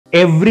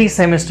every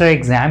semester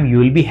exam you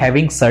will be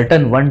having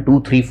certain 1,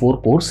 2, 3,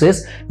 4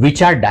 courses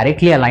which are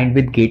directly aligned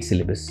with GATE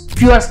syllabus.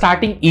 If you are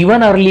starting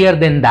even earlier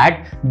than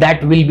that,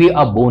 that will be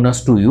a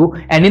bonus to you,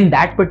 and in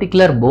that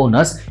particular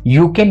bonus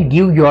you can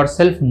give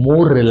yourself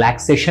more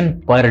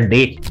relaxation per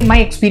day. In my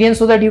experience,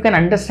 so that you can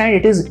understand,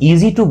 it is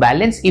easy to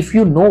balance if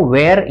you know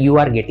where you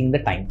are getting the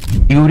time.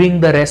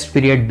 During the rest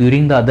period,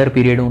 during the other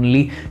period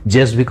only,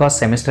 just because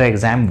semester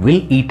exam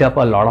will eat up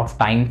a lot of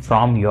time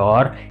from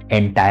your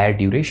entire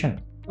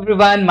duration.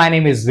 Everyone, my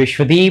name is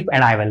Vishwadeep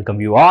and I welcome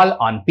you all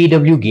on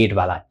PW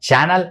GATE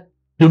channel.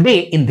 Today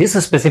in this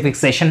specific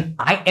session,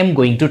 I am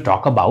going to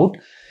talk about,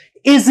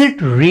 is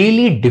it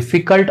really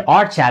difficult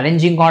or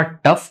challenging or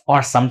tough,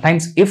 or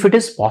sometimes if it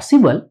is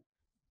possible,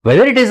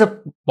 whether it is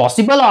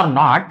possible or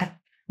not,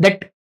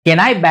 that can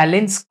I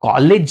balance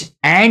college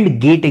and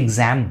GATE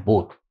exam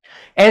both?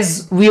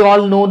 As we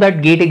all know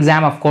that GATE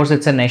exam, of course,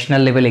 it's a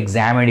national level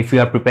exam, and if you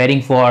are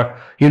preparing for,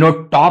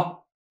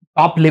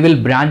 top level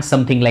branch,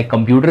 something like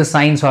computer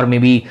science or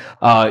maybe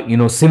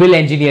civil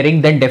engineering,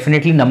 then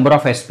definitely number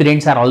of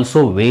aspirants are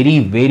also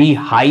very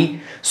high.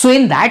 So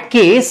in that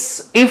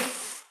case,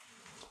 if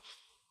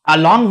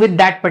along with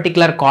that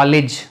particular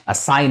college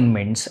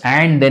assignments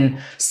and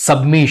then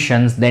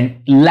submissions,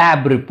 then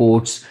lab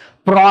reports,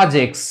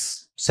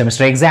 projects,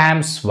 semester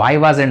exams,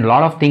 vivas, and a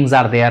lot of things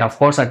are there, of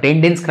course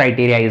attendance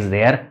criteria is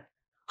there,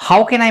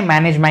 how can I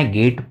manage my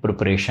GATE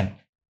preparation?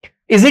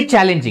 Is it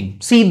challenging?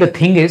 See, the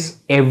thing is,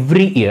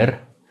 every year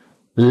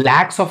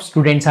lakhs of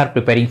students are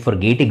preparing for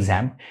GATE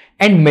exam,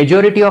 and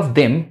majority of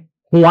them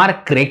who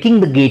are cracking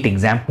the GATE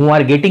exam, who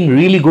are getting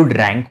really good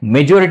rank,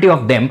 majority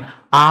of them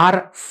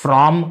are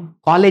from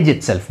college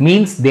itself,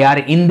 means they are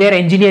in their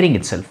engineering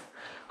itself.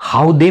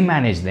 How they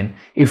manage then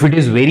if it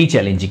is very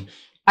challenging?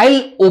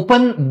 I'll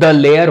open the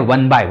layer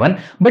one by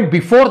one, but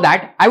before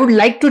that I would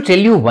like to tell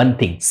you one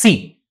thing.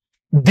 See,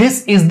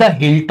 this is the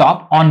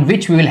hilltop on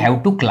which we will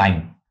have to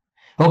climb.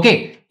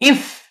 Okay,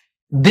 if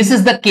this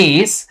is the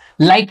case,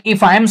 like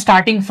if I am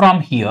starting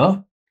from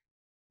here,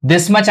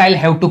 this much I'll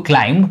have to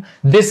climb.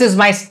 This is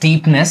my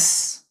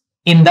steepness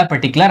in the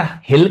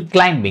particular hill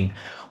climbing.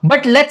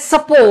 But let's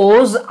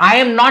suppose I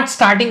am not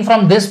starting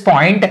from this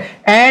point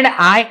and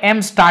I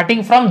am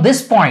starting from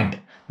this point.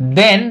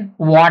 Then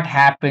what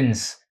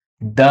happens?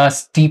 The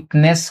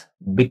steepness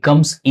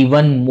becomes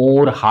even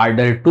more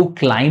harder to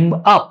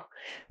climb up.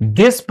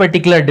 This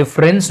particular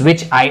difference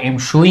which I am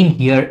showing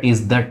here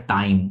is the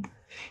time.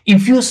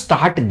 If you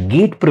start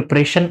GATE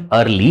preparation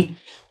early,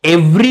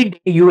 every day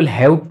you will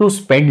have to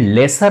spend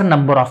lesser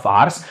number of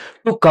hours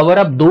to cover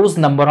up those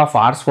number of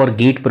hours for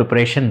GATE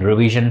preparation,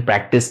 revision,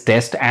 practice,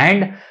 test,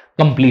 and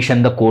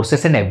completion the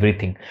courses and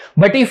everything.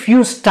 But if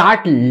you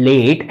start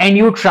late and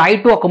you try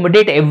to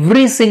accommodate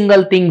every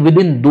single thing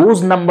within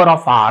those number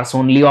of hours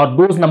only or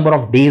those number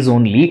of days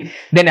only,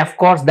 then of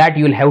course that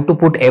you will have to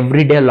put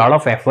every day a lot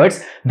of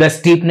efforts. The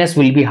steepness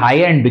will be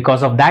higher, and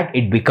because of that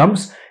it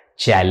becomes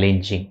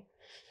challenging.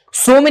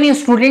 So many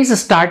students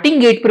starting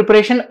GATE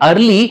preparation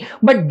early,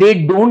 but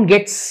they don't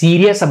get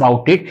serious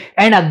about it,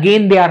 and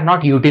again they are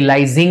not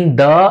utilizing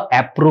the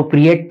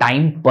appropriate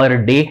time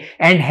per day,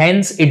 and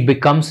hence it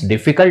becomes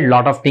difficult.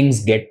 Lot of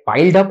things get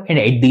piled up, and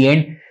at the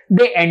end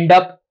they end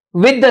up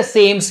with the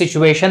same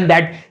situation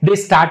that they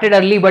started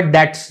early, but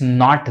that's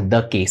not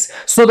the case.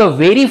 So the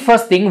very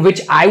first thing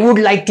which I would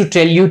like to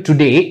tell you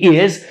today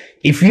is,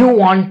 if you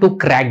want to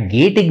crack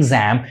GATE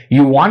exam,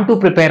 you want to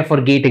prepare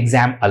for GATE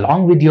exam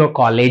along with your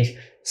college,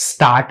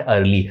 start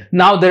early.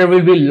 Now there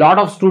will be a lot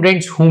of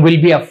students who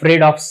will be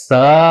afraid of,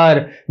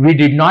 sir, we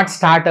did not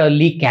start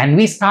early, can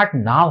we start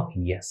now?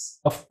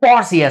 Yes, of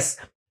course, yes.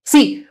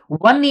 See,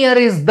 1 year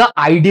is the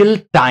ideal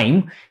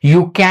time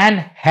you can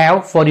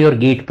have for your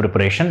GATE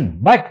preparation,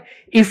 but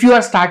if you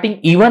are starting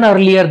even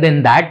earlier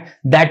than that,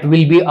 that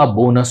will be a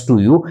bonus to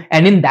you,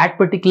 and in that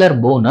particular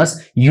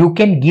bonus you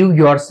can give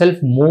yourself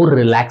more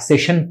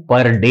relaxation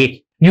per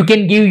day. You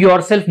can give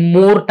yourself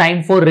more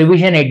time for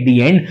revision at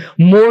the end,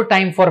 more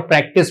time for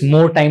practice,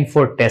 more time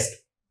for test.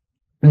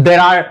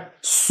 There are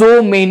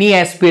so many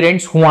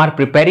aspirants who are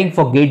preparing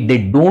for GATE, they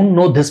don't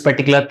know this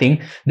particular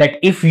thing, that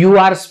if you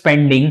are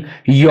spending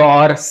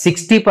your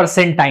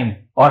 60% time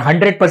or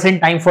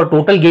 100% time for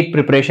total GATE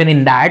preparation,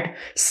 in that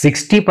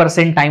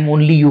 60% time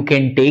only you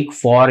can take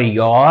for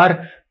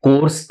your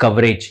course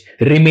coverage.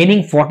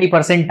 Remaining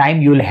 40%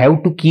 time you will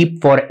have to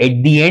keep for,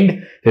 at the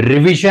end,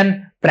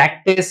 revision,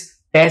 practice,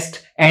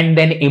 test, and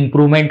then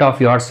improvement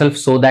of yourself,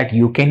 so that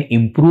you can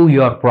improve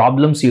your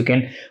problems, you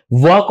can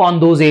work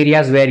on those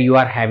areas where you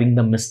are having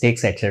the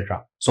mistakes,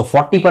 etc. So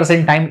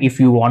 40% time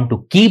if you want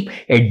to keep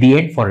at the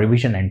end for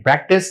revision and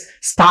practice.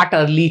 Start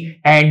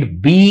early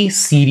and be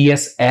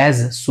serious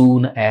as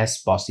soon as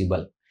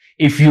possible.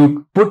 If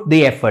you put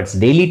the efforts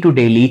daily to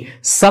daily,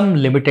 some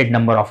limited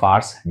number of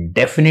hours,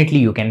 definitely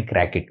you can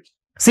crack it.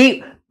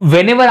 See,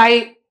 whenever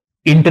I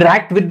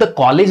interact with the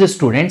college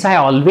students, I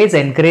always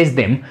encourage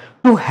them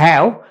to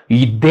have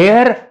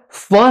their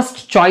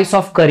first choice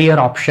of career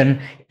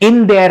option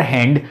in their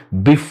hand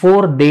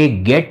before they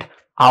get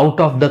out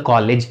of the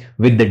college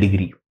with the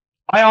degree.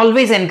 I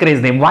always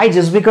encourage them. Why?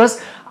 Just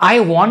because I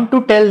want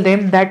to tell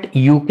them that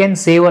you can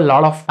save a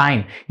lot of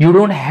time. You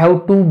don't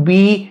have to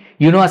be,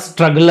 a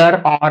struggler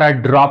or a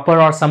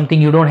dropper or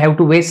something. You don't have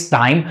to waste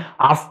time.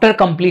 After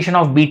completion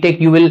of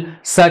BTech, you will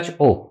search,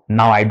 oh,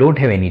 now I don't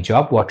have any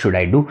job. What should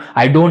I do?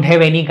 I don't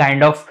have any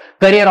kind of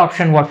career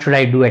option. What should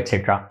I do,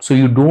 etc. So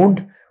you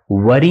don't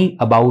worry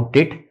about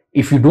it.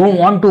 If you don't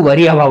want to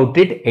worry about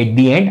it at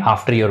the end,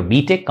 after your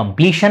BTech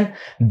completion,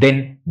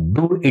 then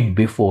do it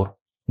before.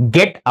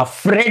 Get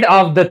afraid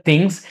of the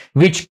things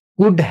which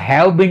could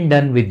have been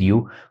done with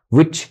you,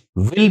 which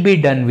will be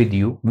done with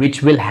you,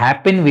 which will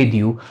happen with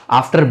you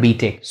after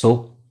BTech.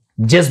 So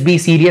just be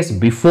serious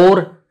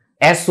before,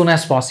 as soon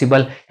as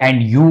possible,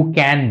 and you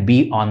can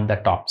be on the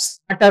top.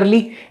 Start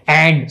early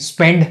and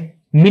spend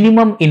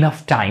minimum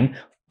enough time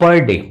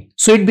per day,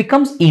 so it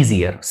becomes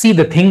easier. See,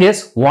 the thing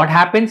is, what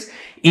happens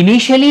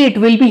initially, it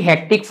will be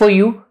hectic for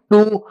you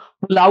to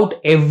pull out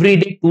every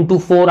day 2 to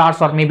 4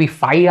 hours or maybe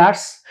 5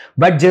 hours,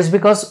 but just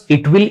because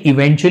it will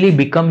eventually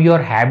become your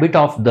habit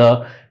of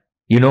the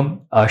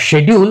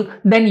schedule,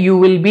 then you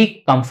will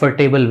be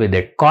comfortable with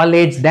it.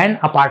 College, then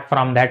apart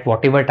from that,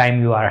 whatever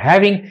time you are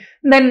having,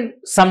 then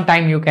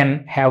sometime you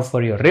can have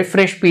for your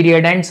refresh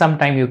period and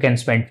sometime you can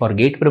spend for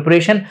GATE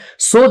preparation,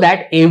 so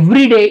that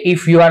every day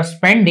if you are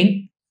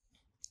spending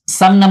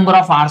some number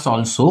of hours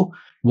also,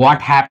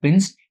 what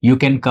happens, you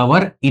can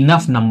cover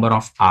enough number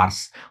of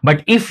hours.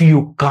 But if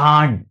you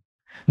can't,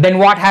 then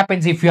what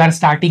happens, if you are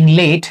starting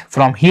late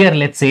from here,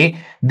 let's say,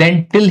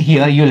 then till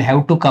here you'll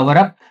have to cover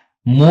up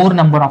more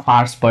number of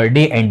hours per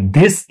day, and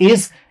this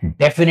is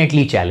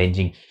definitely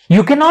challenging.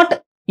 You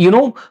cannot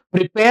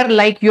prepare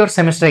like your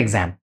semester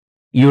exam.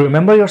 You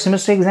remember your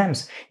semester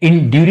exams?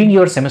 During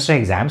your semester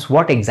exams,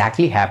 what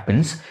exactly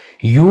happens?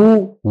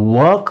 You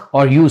work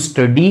or you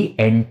study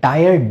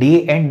entire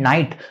day and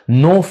night,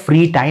 no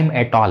free time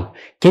at all.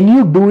 Can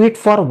you do it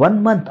for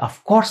 1 month?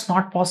 Of course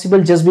not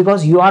possible, just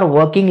because you are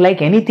working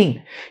like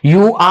anything.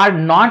 You are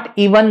not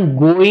even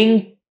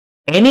going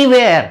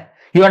anywhere.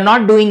 You are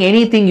not doing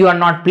anything. You are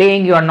not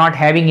playing. You are not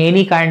having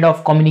any kind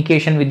of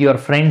communication with your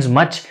friends,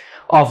 much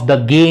of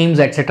the games,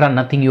 etc.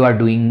 Nothing you are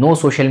doing, no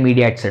social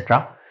media,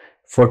 etc.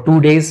 For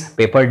 2 days,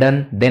 paper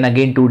done. Then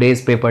again 2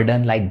 days, paper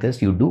done. Like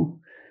this you do.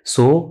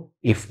 So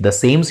if the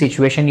same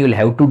situation you'll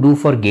have to do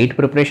for GATE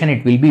preparation,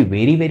 it will be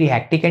very, very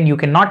hectic and you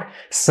cannot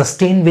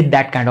sustain with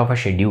that kind of a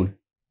schedule.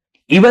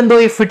 Even though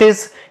if it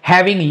is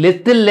having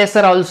little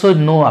lesser also,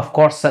 no, of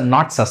course,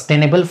 not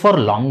sustainable for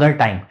longer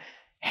time.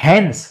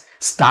 Hence,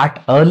 start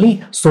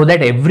early, so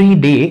that every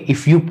day,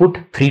 if you put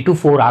 3 to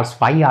 4 hours,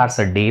 5 hours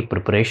a day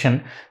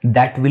preparation,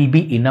 that will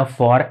be enough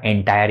for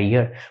entire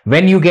year.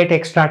 When you get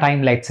extra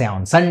time, let's say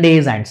on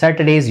Sundays and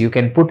Saturdays, you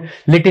can put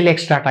little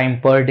extra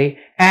time per day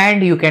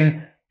and you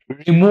can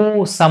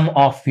remove some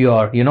of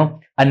your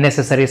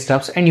unnecessary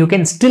stuffs, and you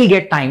can still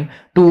get time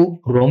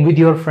to roam with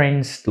your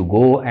friends, to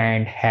go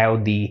and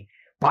have the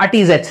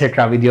parties,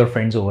 etc. with your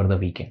friends over the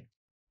weekend.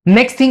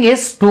 Next thing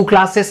is 2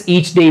 classes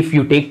each day. If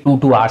you take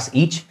 2 hours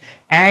each,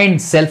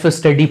 and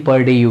self-study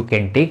per day you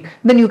can take,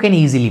 then you can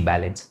easily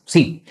balance.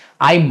 See,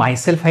 I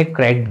myself have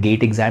cracked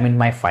GATE exam in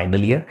my final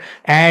year,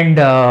 and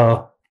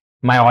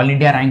my all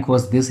India rank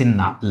was this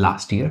in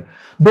last year.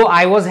 Though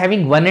I was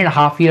having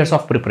 1.5 years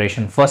of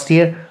preparation. First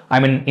year,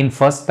 in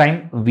first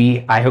time,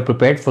 I have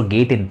prepared for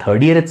GATE in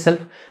third year itself,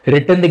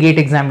 written the GATE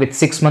exam with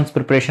 6 months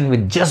preparation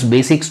with just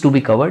basics to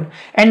be covered.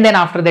 And then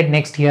after that,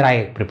 next year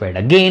I prepared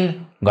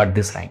again, got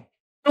this rank.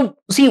 So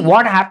see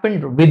what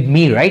happened with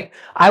me, right?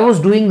 I was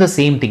doing the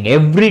same thing.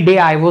 Every day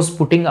I was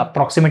putting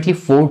approximately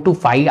 4 to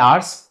 5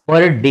 hours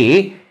per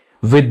day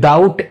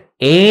without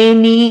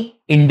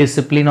any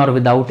indiscipline or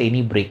without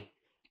any break.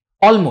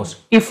 Almost.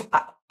 If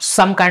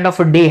some kind of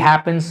a day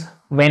happens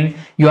when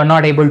you are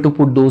not able to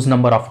put those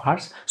number of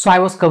hours, so I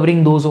was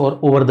covering those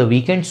over the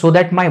weekend, so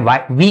that my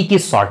week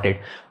is sorted.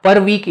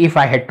 Per week, if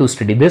I had to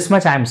study this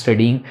much, I am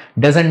studying.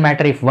 Doesn't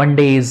matter if one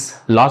day is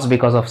lost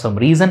because of some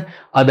reason,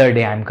 other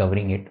day I am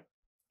covering it.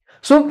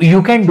 So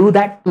you can do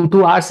that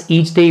 2 hours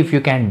each day if you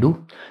can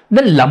do.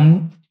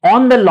 Then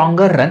on the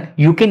longer run,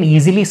 you can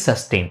easily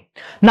sustain.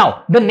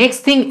 Now, the next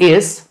thing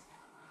is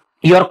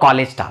your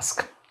college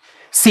task.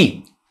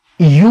 See,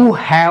 you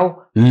have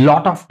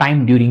lot of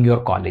time during your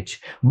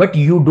college, but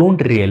you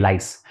don't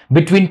realize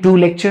between 2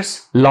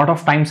 lectures, lot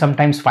of time,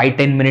 sometimes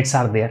 5-10 minutes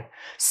are there.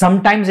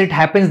 Sometimes it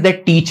happens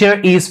that teacher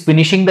is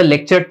finishing the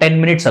lecture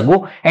 10 minutes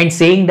ago and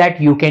saying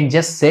that you can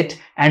just sit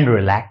and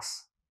relax.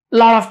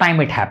 Lot of time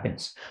it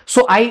happens.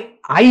 So I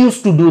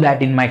used to do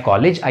that in my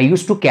college. I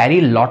used to carry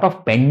a lot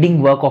of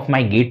pending work of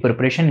my GATE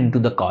preparation into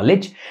the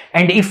college,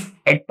 and if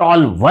at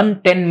all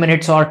 10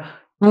 minutes or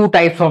 2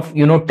 types of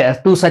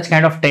 2 such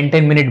kind of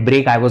 10 minute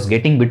break I was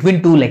getting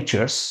between 2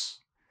 lectures,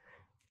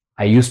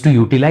 I used to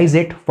utilize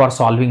it for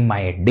solving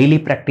my daily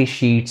practice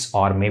sheets,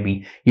 or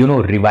maybe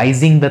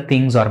revising the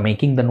things or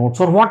making the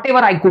notes, or whatever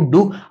I could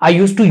do. I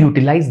used to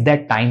utilize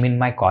that time in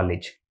my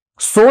college,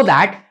 so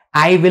that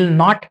I will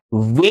not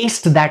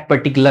waste that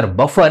particular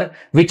buffer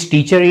which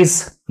teacher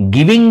is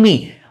giving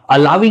me,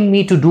 allowing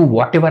me to do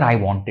whatever I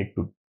wanted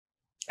to,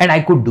 and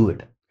I could do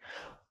it.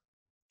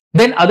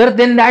 Then other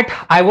than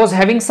that, I was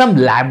having some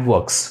lab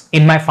works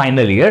in my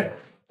final year.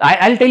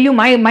 I'll tell you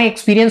my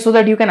experience so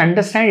that you can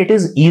understand it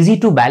is easy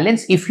to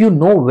balance if you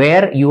know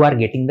where you are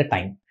getting the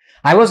time.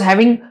 I was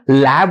having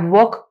lab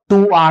work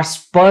 2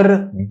 hours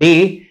per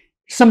day,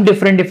 some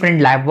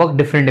different lab work,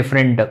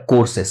 different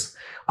courses.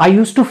 I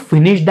used to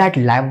finish that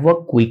lab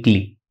work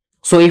quickly.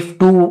 So if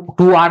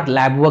two-hour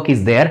lab work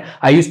is there,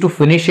 I used to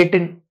finish it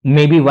in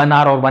maybe 1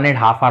 hour or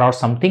 1.5 hours or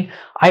something.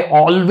 I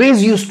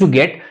always used to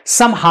get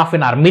some half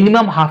an hour,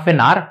 minimum half an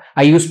hour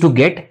I used to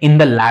get in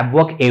the lab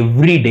work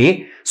every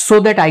day so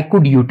that I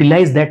could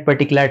utilize that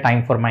particular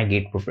time for my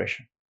GATE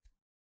preparation.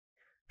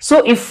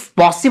 So if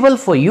possible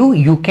for you,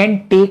 you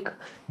can take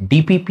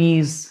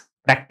DPPs,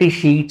 practice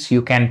sheets,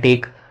 you can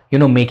take,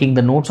 making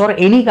the notes or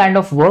any kind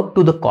of work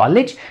to the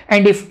college.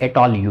 And if at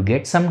all you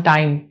get some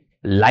time,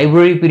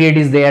 library period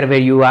is there where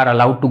you are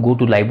allowed to go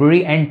to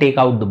library and take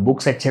out the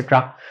books,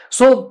 etc.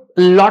 So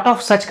a lot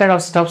of such kind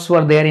of stuffs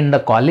were there in the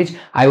college.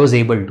 I was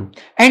able to,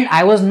 and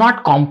I was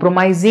not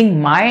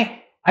compromising my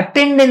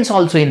attendance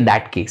also in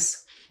that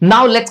case.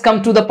 Now let's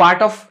come to the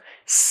part of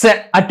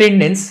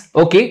attendance.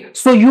 Okay,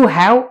 so you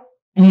have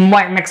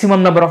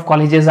maximum number of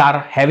colleges are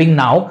having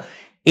now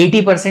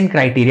 80%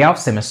 criteria of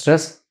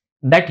semesters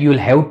that you'll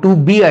have to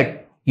be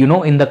at,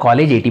 in the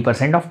college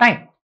 80% of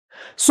time.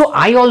 So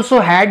I also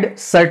had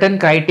certain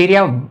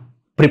criteria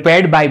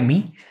prepared by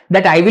me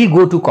that I will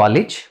go to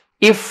college.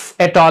 If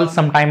at all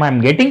sometime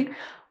I'm getting,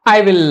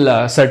 I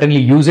will certainly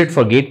use it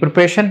for GATE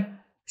preparation.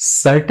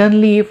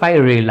 Certainly if I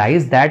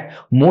realize that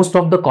most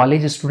of the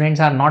college students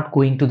are not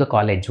going to the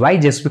college. Why?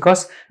 Just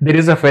because there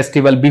is a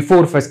festival,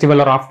 before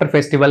festival or after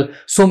festival,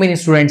 so many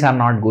students are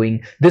not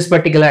going. This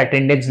particular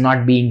attendance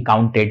not being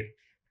counted.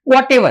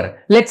 Whatever,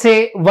 let's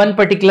say one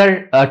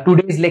particular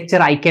today's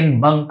lecture I can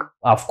bunk.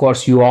 Of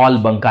course you all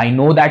bunk. I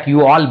know that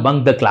you all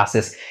bunk the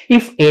classes.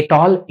 If at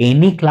all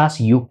any class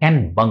you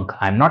can bunk,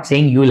 I'm not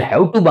saying you will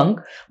have to bunk,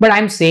 but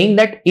I'm saying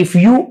that if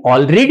you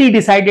already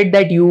decided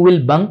that you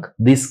will bunk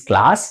this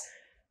class,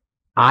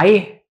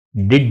 I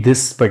did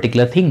this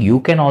particular thing, you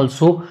can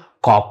also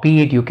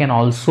copy it. You can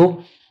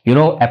also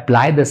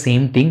apply the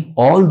same thing.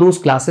 All those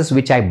classes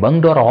which I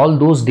bunked, or all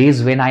those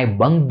days when I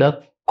bunked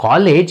the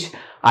college,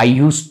 I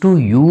used to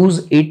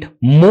use it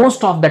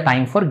most of the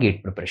time for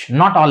GATE preparation.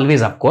 Not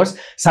always, of course.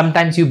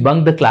 Sometimes you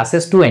bunk the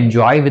classes to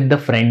enjoy with the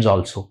friends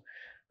also.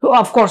 So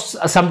of course,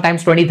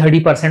 sometimes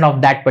 20-30%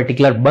 of that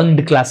particular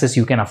bunked classes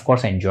you can of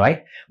course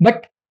enjoy.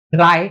 But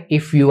try,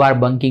 if you are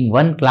bunking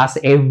one class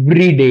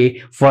every day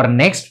for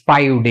next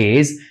 5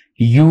 days,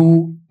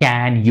 you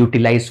can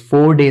utilize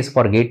 4 days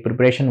for GATE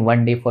preparation,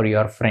 1 day for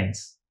your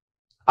friends.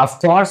 Of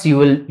course, you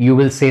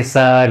will say,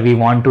 sir, we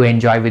want to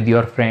enjoy with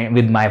your friend,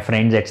 with my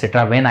friends,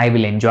 etc. When I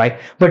will enjoy,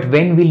 but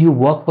when will you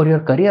work for your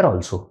career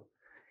also?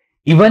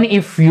 Even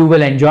if you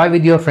will enjoy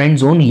with your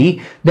friends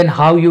only, then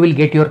how you will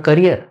get your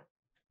career?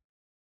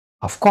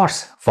 Of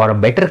course, for a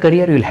better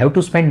career, you'll have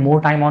to spend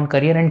more time on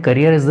career, and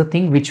career is the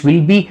thing which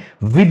will be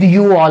with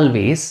you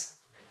always,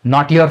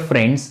 not your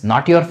friends,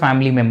 not your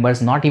family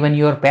members, not even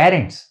your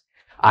parents.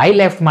 I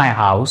left my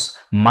house,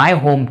 my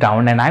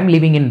hometown, and I'm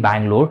living in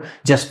Bangalore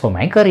just for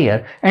my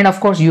career. And of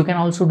course, you can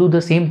also do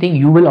the same thing.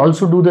 You will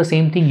also do the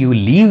same thing. You will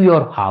leave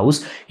your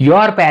house,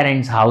 your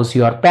parents' house,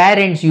 your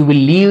parents, you will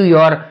leave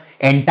your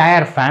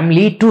entire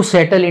family to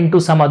settle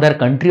into some other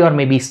country or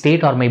maybe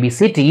state or maybe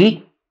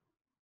city,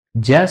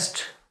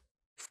 just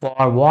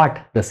for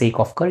what? The sake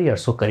of career.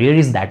 So career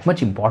is that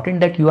much important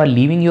that you are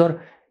leaving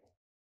your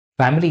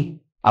family.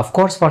 Of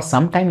course, for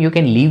some time you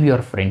can leave your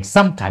friends.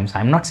 Sometimes,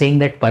 I'm not saying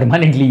that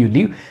permanently you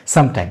leave,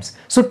 sometimes.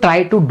 So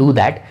try to do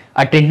that.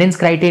 Attendance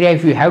criteria,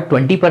 if you have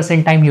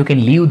 20% time, you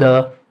can leave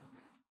the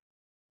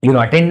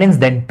attendance,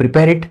 then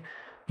prepare it,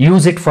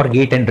 use it for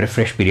GATE and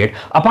refresh period.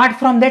 Apart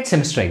from that,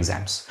 semester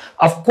exams.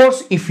 Of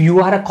course, if you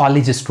are a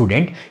college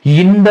student,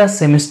 in the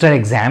semester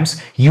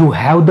exams, you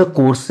have the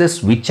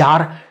courses which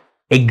are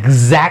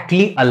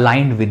exactly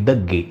aligned with the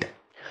GATE.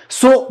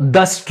 So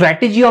the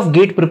strategy of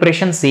GATE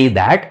preparation say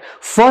that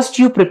first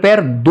you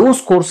prepare those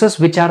courses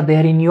which are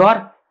there in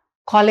your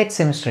college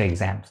semester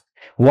exams.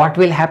 What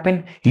will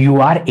happen?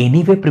 You are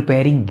anyway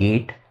preparing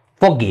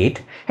for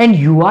GATE and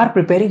you are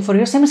preparing for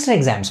your semester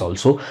exams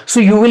also.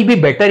 So you will be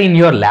better in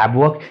your lab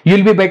work, you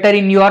will be better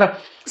in your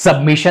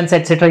submissions,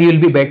 etc. You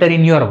will be better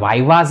in your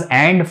vivas,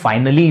 and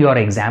finally your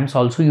exams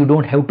also. You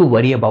don't have to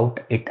worry about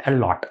it a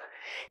lot.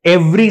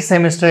 Every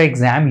semester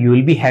exam, you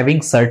will be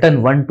having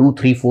certain 1, 2,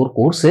 3, 4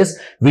 courses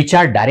which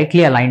are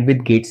directly aligned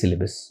with GATE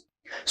syllabus.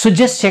 So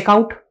just check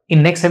out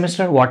in next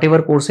semester,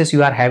 whatever courses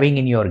you are having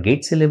in your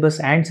GATE syllabus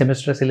and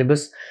semester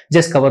syllabus,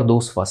 just cover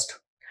those first.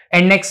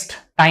 And next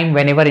time,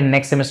 whenever in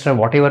next semester,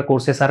 whatever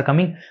courses are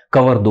coming,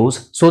 cover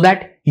those so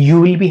that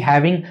you will be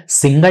having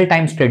single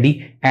time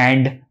study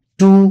and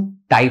 2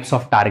 types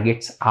of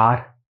targets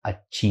are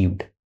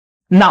achieved.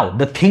 Now,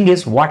 the thing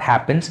is, what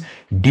happens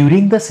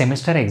during the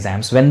semester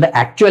exams, when the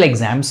actual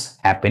exams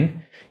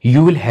happen,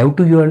 you will have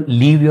to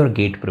leave your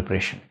GATE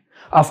preparation.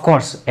 Of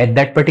course, at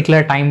that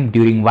particular time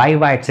during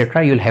Viva,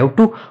 etc., you'll have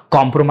to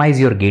compromise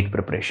your GATE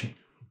preparation.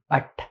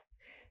 But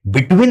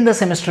between the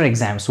semester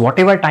exams,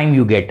 whatever time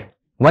you get,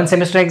 one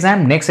semester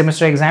exam, next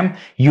semester exam,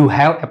 you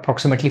have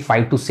approximately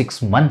 5 to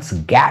 6 months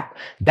gap.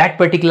 That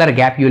particular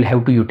gap you will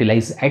have to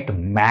utilize at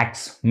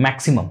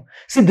maximum.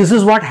 See, this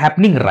is what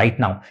happening right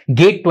now.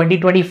 GATE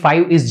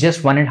 2025 is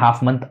just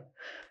 1.5 month,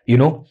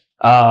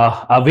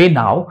 away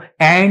now,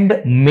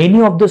 and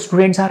many of the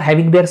students are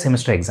having their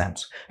semester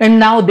exams, and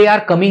now they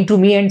are coming to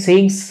me and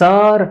saying,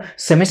 sir,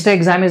 semester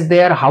exam is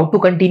there, how to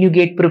continue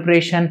GATE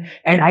preparation?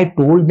 And I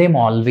told them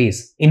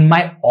always in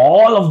my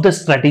all of the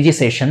strategy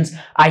sessions,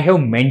 I have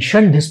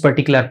mentioned this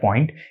particular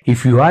point.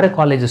 If you are a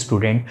college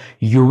student,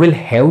 you will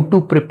have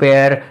to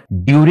prepare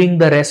during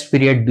the rest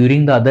period,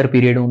 during the other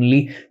period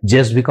only,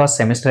 just because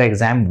semester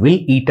exam will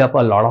eat up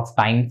a lot of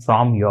time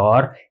from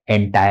your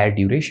entire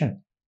duration.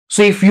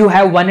 So if you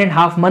have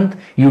 1.5 month,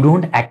 you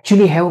don't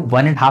actually have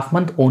 1.5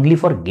 month only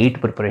for GATE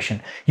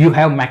preparation. You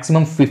have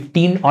maximum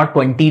 15 or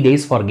 20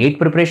 days for GATE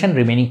preparation.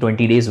 Remaining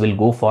 20 days will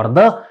go for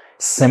the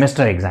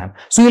semester exam.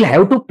 So you'll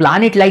have to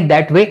plan it like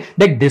that way,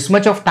 that this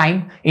much of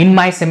time in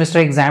my semester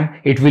exam,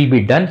 it will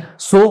be done.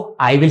 So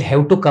I will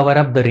have to cover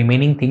up the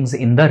remaining things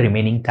in the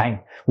remaining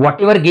time.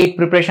 Whatever GATE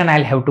preparation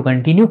I'll have to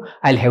continue,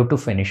 I'll have to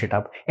finish it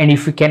up. And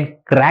if you can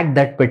crack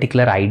that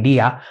particular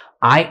idea,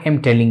 I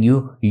am telling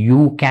you,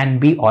 you can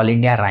be All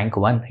India rank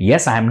 1.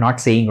 Yes, I am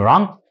not saying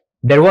wrong.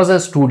 There was a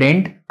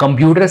student,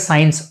 computer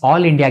science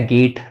All India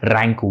GATE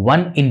rank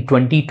 1 in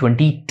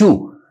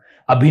 2022.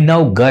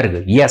 Abhinav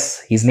Garg.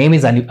 Yes, his name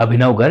is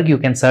Abhinav Garg. You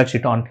can search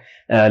it on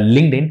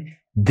LinkedIn.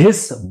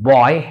 This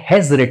boy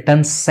has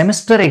written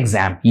semester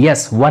exam.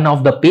 Yes, one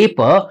of the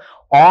paper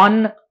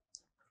on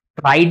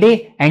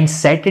Friday, and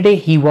Saturday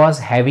he was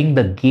having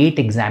the GATE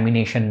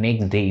examination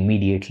next day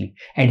immediately,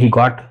 and he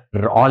got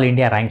All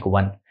India rank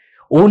 1.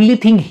 Only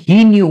thing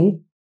he knew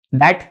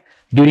that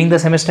during the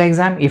semester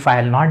exam, if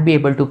I will not be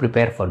able to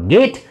prepare for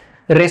GATE,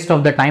 the rest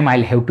of the time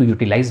I'll have to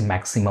utilize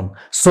maximum,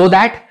 so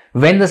that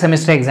when the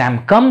semester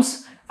exam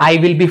comes, I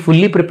will be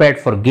fully prepared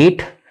for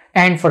GATE,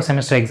 and for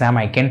semester exam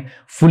I can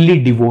fully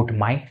devote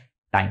my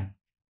time.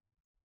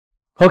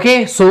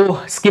 Okay,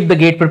 so skip the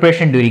GATE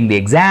preparation during the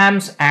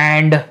exams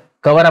and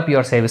cover up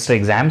your semester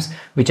exams,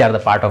 which are the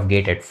part of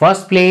GATE at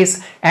first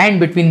place,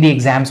 and between the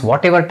exams,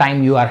 whatever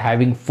time you are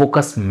having,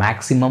 focus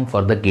maximum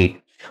for the GATE.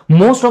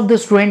 Most of the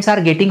students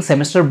are getting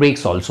semester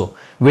breaks also,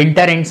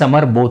 winter and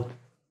summer both,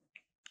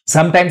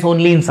 sometimes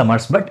only in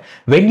summers. But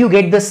when you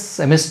get the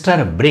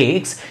semester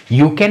breaks,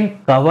 you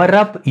can cover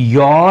up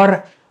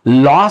your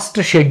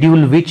lost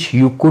schedule, which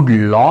you could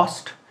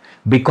lost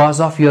because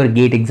of your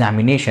GATE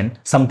examination,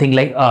 something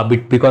like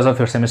because of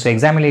your semester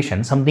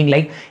examination, something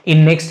like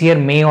in next year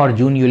May or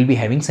June you will be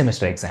having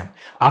semester exam.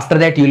 After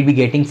that you will be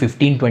getting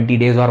 15-20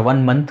 days or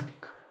 1 month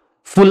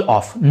full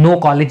off, no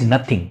college,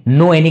 nothing,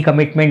 no any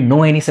commitment,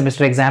 no any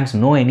semester exams,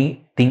 no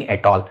anything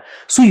at all.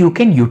 So you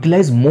can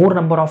utilize more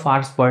number of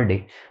hours per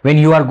day. When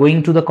you are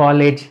going to the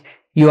college,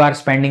 you are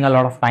spending a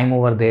lot of time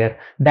over there,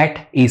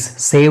 that is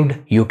saved.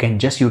 You can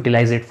just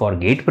utilize it for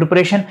GATE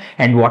preparation,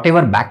 and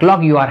whatever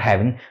backlog you are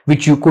having,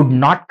 which you could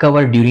not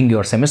cover during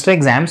your semester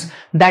exams,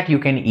 that you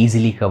can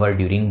easily cover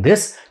during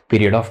this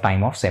period of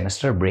time of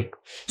semester break.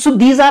 So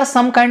these are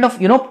some kind of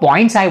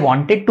points I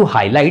wanted to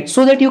highlight,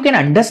 so that you can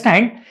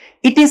understand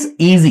it is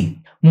easy.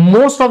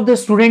 Most of the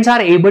students are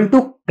able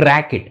to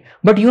crack it,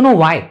 but you know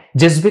why?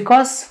 Just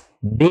because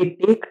they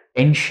take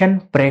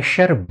tension,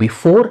 pressure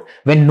before,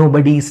 when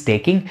nobody is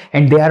taking,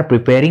 and they are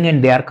preparing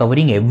and they are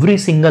covering every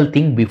single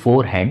thing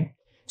beforehand,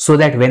 so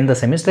that when the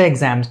semester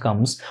exams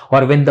comes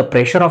or when the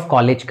pressure of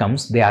college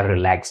comes, they are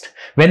relaxed.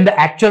 When the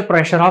actual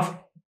pressure of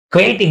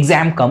GATE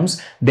exam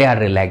comes, they are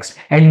relaxed.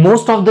 And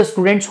most of the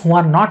students who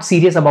are not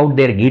serious about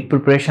their GATE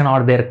preparation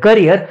or their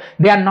career,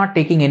 they are not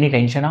taking any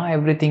tension.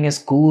 Everything is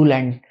cool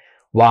and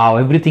wow,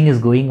 everything is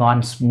going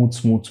on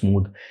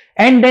smooth.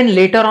 And then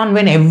later on,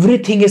 when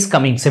everything is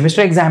coming,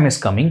 semester exam is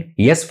coming.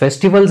 Yes,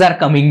 festivals are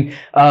coming.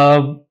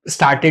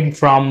 Started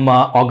from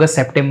August,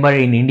 September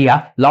in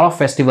India, lot of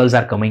festivals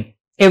are coming.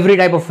 Every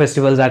type of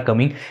festivals are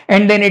coming,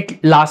 and then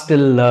it lasts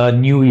till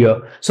New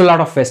Year. So a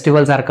lot of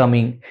festivals are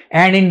coming,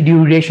 and in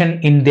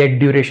that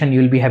duration,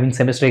 you will be having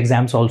semester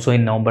exams also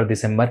in November,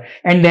 December,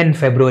 and then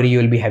February you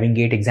will be having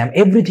GATE exam.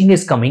 Everything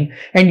is coming,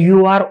 and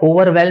you are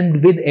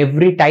overwhelmed with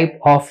every type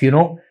of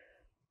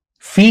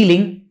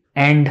feeling,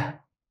 and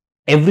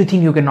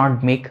everything you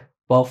cannot make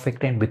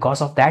perfect, and because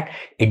of that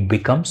it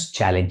becomes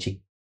challenging.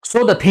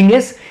 So the thing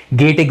is,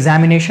 GATE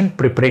examination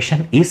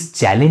preparation is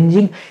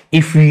challenging.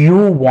 If you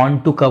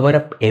want to cover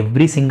up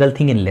every single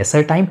thing in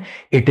lesser time,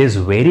 it is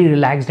very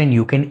relaxed, and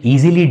you can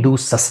easily do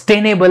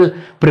sustainable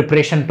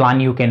preparation plan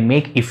you can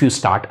make if you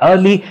start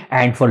early,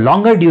 and for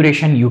longer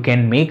duration you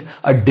can make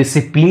a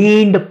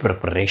disciplined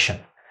preparation.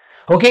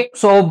 Okay,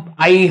 so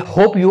I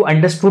hope you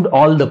understood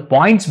all the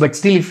points, but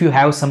still if you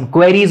have some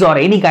queries or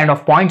any kind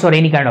of points or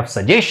any kind of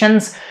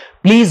suggestions,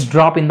 please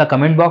drop in the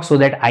comment box so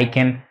that I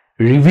can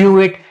review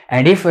it,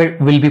 and if it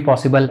will be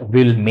possible,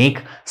 we'll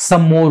make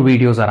some more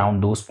videos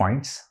around those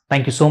points.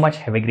 Thank you so much.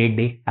 Have a great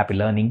day. Happy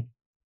learning.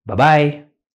 Bye-bye.